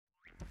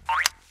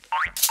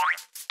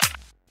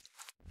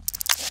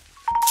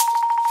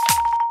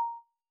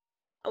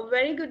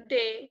very good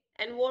day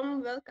and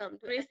warm welcome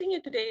to gracing you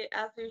today,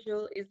 as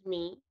usual, is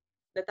me,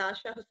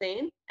 Natasha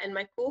Hussain, and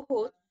my co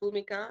hosts,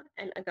 Bhumika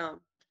and Agam.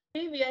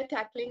 Today, we are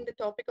tackling the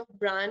topic of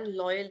brand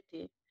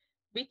loyalty,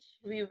 which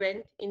we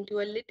went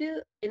into a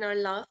little in our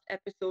last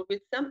episode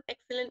with some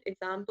excellent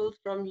examples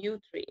from you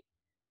three.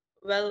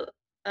 Well,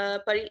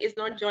 Pari is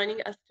not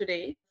joining us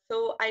today,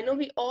 so I know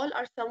we all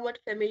are somewhat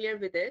familiar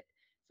with it.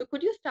 So,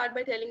 could you start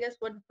by telling us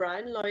what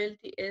brand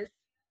loyalty is?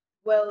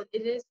 Well,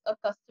 it is a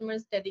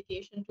customer's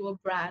dedication to a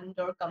brand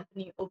or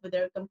company over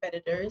their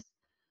competitors,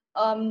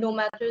 no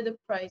matter the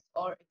price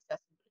or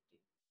accessibility.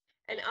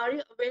 And are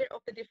you aware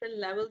of the different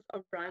levels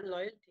of brand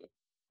loyalty?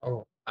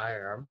 Oh, I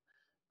am.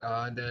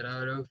 There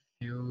are a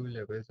few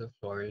levels of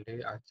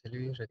loyalty,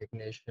 actually,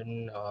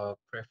 recognition,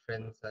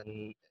 preference,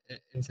 and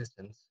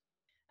insistence.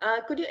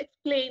 Could you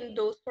explain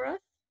those for us?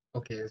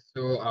 Okay,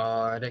 so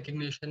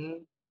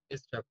recognition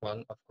is step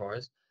one, of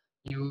course.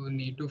 You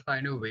need to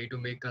find a way to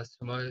make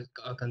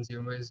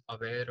consumers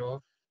aware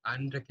of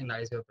and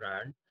recognize your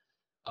brand,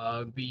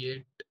 be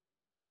it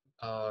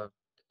uh,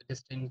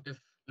 distinctive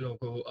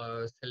logo,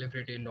 a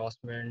celebrity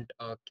endorsement,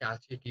 a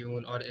catchy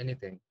tune, or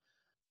anything.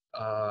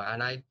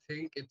 And I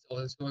think it's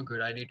also a good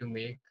idea to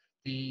make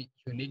the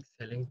unique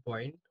selling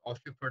point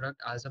of your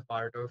product as a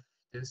part of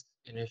this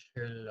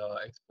initial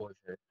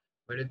exposure,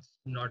 but it's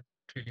not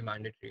really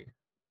mandatory.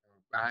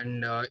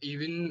 And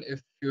even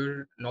if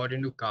you're not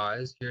into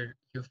cars,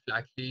 you've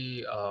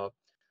likely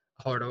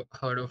heard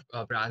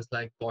of brands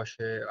like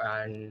Porsche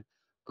and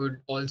could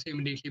also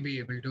immediately be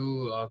able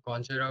to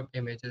conjure up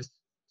images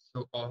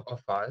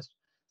of fast,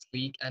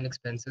 sleek, and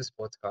expensive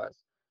sports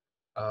cars.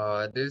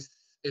 This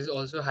is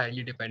also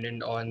highly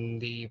dependent on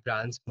the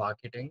brand's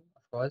marketing,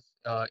 of course.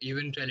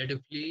 Even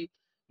relatively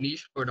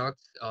niche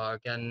products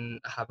can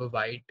have a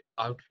wide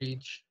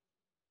outreach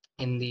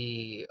in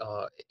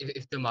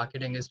if the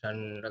marketing is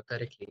done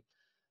correctly.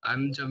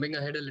 I'm jumping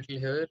ahead a little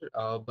here,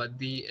 but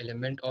the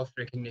element of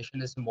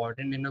recognition is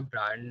important in a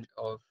brand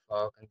of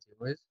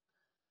consumers.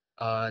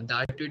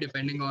 That too,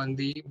 depending on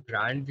the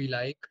brand we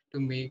like to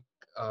make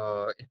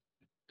known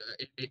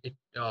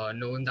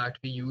that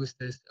we use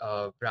this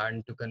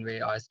brand to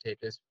convey our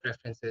status,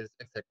 preferences,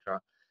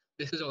 etc.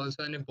 This is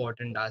also an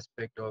important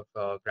aspect of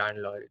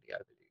brand loyalty, I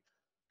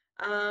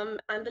believe.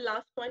 And the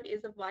last point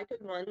is a vital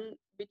one,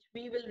 which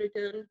we will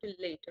return to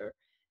later.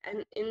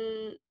 And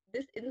in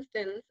this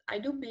instance, I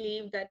do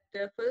believe that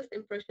the first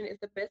impression is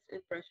the best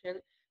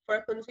impression for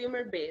a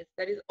consumer base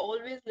that is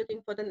always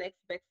looking for the next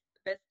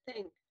best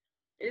thing.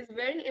 It is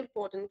very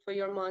important for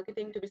your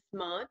marketing to be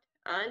smart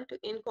and to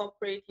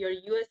incorporate your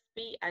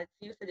USP as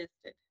you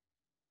suggested.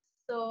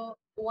 So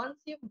once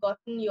you've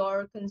gotten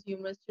your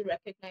consumers to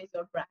recognize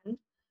your brand,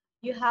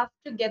 you have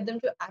to get them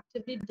to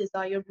actively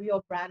desire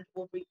your brand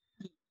over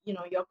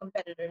your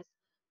competitors,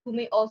 who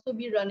may also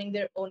be running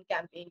their own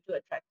campaign to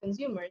attract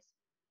consumers.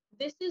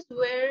 This is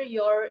where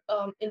your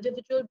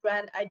individual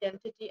brand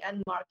identity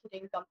and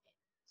marketing come in.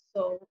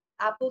 So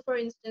Apple, for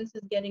instance,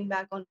 is getting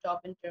back on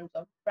top in terms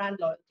of brand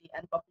loyalty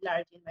and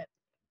popularity in my opinion.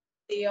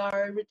 They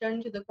are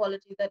returning to the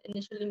quality that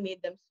initially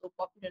made them so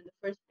popular in the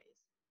first place.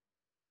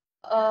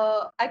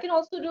 I can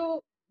also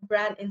do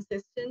brand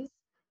insistence.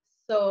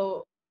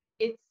 So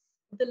it's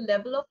the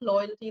level of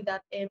loyalty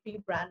that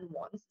every brand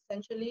wants,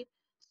 essentially.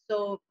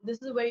 So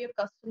this is where your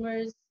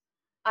customers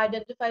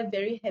identify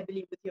very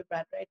heavily with your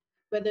brand, right?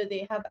 Whether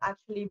they have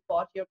actually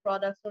bought your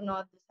products or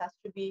not, this has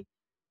to be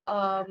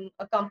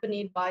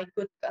accompanied by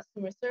good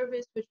customer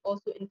service, which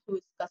also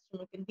includes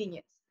customer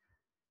convenience.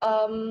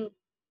 Um,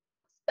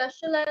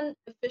 Special and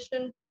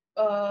efficient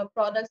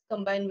products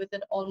combined with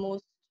it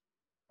almost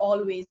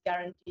always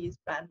guarantees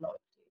brand loyalty.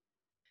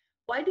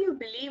 Why do you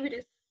believe it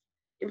is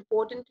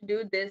important to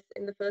do this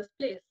in the first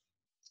place?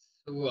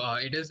 So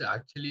it is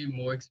actually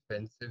more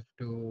expensive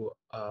to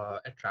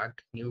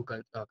attract new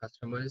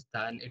customers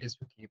than it is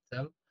to keep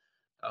them.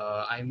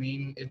 I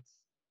mean, it's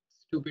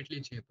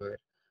stupidly cheaper.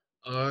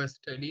 A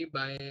study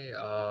by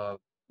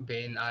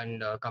Bain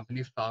and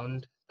company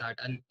found that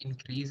an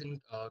increase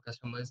in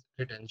customers'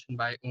 retention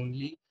by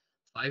only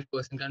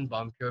 5% can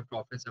bump your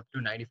profits up to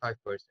 95%.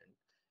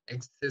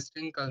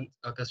 Existing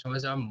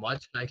customers are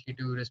much likely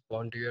to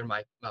respond to your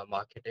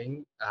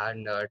marketing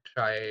and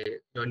try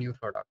your new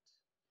products.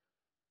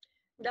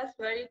 That's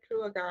very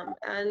true, Agam.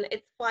 And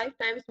it's 5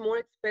 times more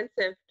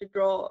expensive to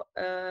draw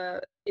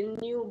in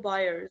new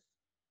buyers.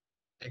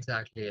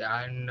 Exactly.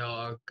 And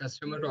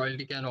customer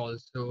loyalty can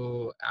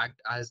also act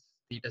as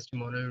the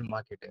testimonial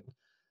marketing.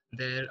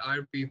 There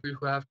are people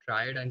who have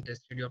tried and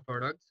tested your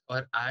products,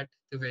 or at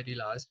the very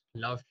last,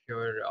 love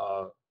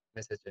your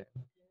messaging.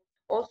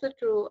 Also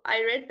true,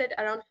 I read that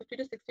around 50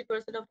 to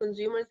 60% of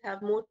consumers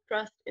have more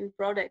trust in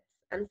products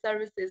and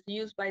services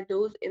used by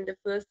those in the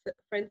first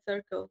friend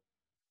circle.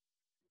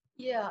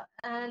 Yeah,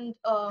 and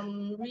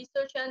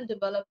research and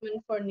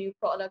development for new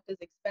product is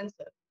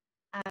expensive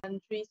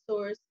and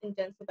resource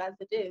intensive as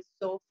it is.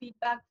 So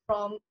feedback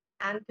from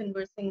and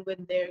conversing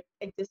with their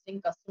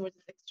existing customers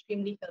is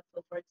extremely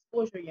helpful for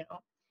exposure.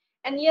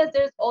 And yes,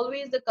 there's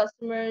always the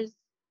customers,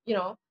 you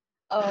know,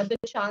 the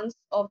chance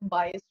of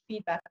biased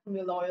feedback from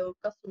your loyal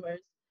customers.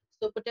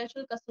 So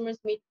potential customers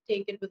may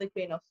take it with a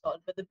grain of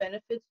salt, but the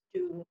benefits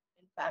do,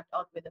 in fact,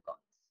 outweigh the cons.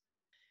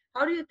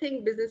 How do you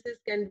think businesses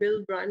can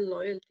build brand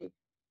loyalty?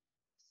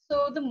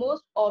 So the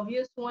most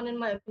obvious one, in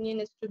my opinion,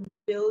 is to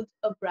build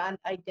a brand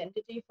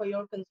identity for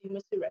your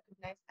consumers to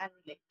recognize and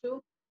relate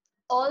to.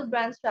 All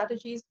brand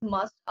strategies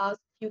must ask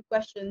few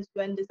questions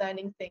when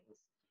designing things.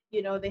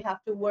 They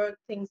have to work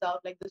things out,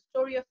 like the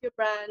story of your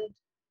brand,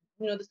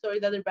 the story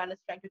that the brand is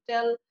trying to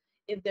tell.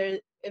 If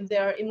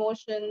there are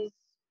emotions,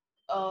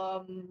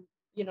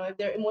 if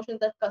there are emotions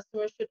that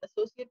customers should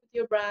associate with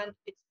your brand,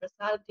 its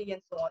personality,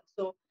 and so on.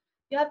 So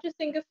you have to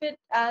think of it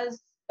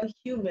as a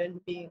human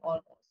being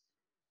almost.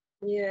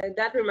 Yeah,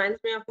 that reminds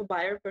me of a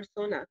buyer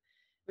persona.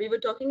 We were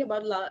talking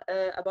about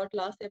about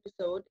last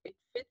episode. It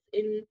fits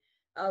in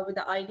with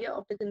the idea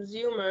of the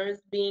consumers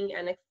being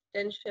an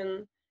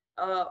extension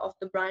of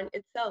the brand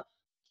itself.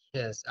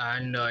 Yes,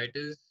 and it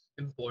is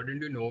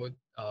important to know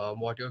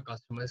what your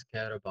customers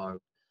care about.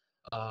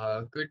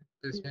 Good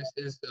business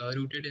is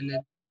rooted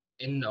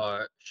in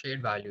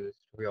shared values,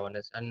 to be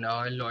honest, and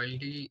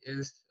loyalty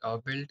is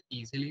built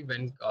easily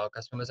when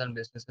customers and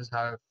businesses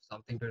have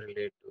something to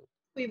relate to.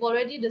 We've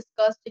already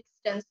discussed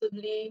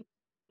extensively,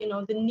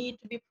 the need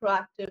to be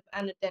proactive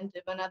and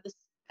attentive, and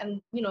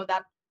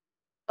that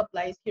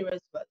applies here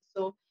as well.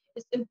 So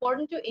it's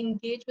important to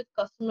engage with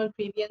customer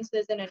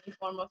grievances and any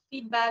form of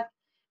feedback,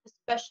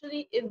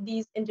 especially if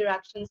these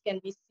interactions can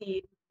be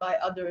seen by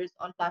others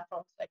on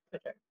platforms like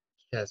Twitter.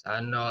 Yes,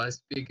 and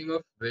speaking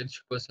of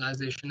which,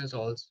 personalization is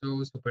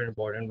also super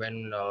important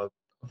when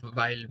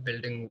while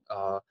building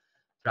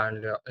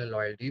brand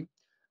loyalty.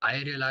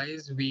 I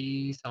realize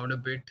we sound a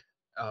bit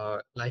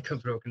like a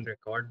broken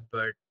record,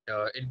 but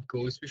it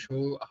goes to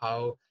show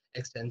how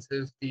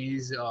extensive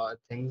these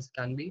things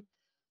can be.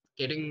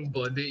 Getting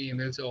birthday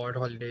emails or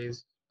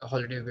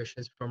holiday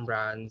wishes from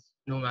brands,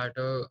 no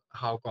matter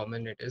how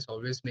common it is,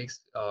 always makes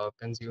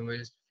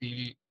consumers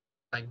feel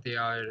like they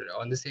are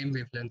on the same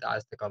wavelength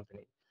as the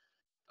company.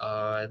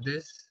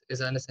 This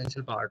is an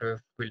essential part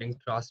of building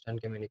trust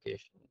and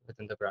communication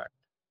within the brand.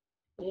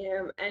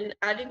 Yeah, and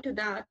adding to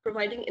that,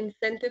 providing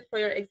incentive for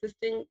your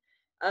existing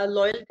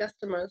loyal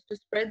customers to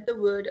spread the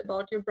word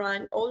about your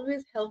brand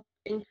always help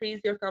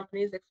increase your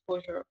company's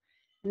exposure.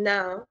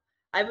 Now,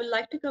 I would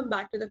like to come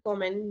back to the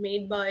comment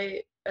made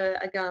by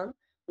Agam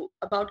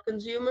about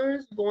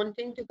consumers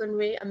wanting to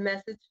convey a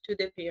message to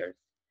their peers,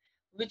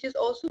 which is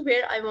also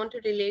where I want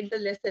to relate the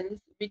lessons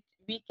which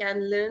we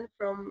can learn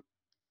from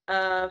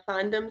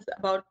fandoms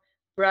about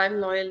brand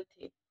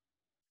loyalty.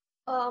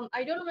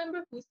 I don't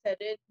remember who said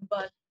it,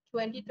 but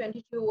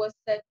 2022 was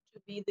said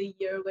to be the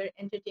year where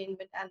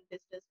entertainment and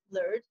business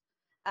blurred,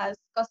 as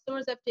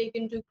customers have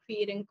taken to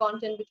creating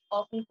content which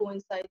often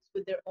coincides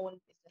with their own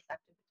business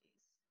activities.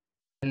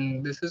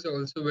 And this is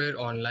also where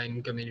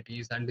online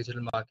communities and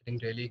digital marketing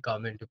really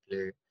come into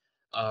play.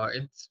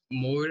 It's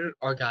more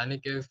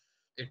organic if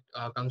it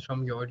comes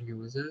from your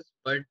users,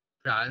 but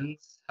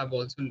brands have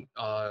also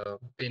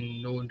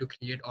been known to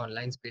create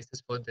online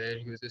spaces for their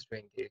users to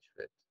engage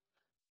with.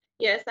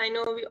 Yes, I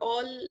know we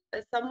all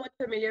are somewhat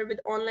familiar with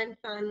online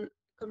fan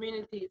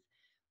communities.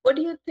 What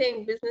do you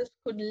think business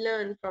could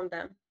learn from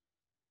them?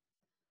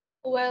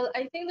 Well,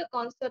 I think the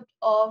concept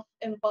of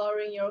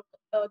empowering your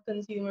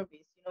consumer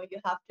base, you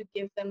have to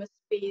give them a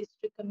space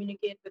to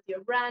communicate with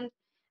your brand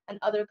and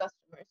other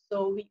customers.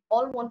 So we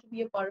all want to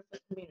be a part of the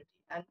community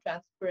and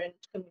transparent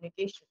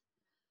communication.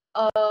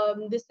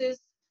 This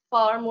is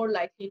far more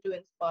likely to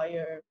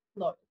inspire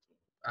loyalty.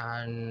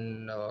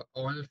 And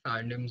all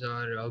fandoms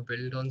are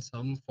built on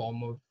some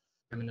form of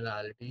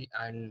criminality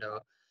and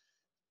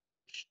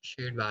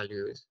shared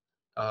values.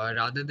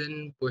 Rather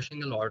than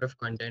pushing a lot of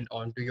content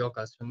onto your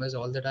customers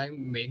all the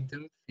time, make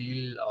them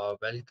feel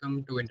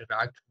welcome to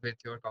interact with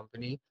your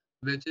company,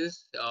 which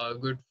is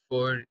good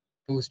for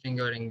boosting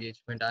your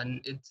engagement,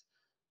 and it's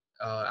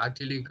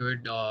actually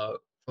good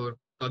for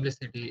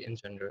publicity in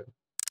general.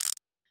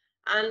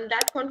 And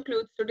that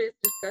concludes today's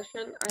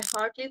discussion. I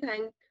heartily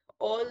thank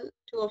all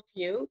two of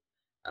you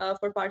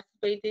for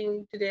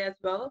participating today as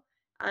well,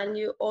 and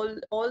you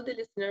all the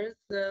listeners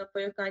for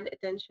your kind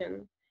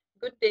attention.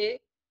 Good day.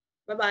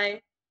 Bye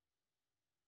bye.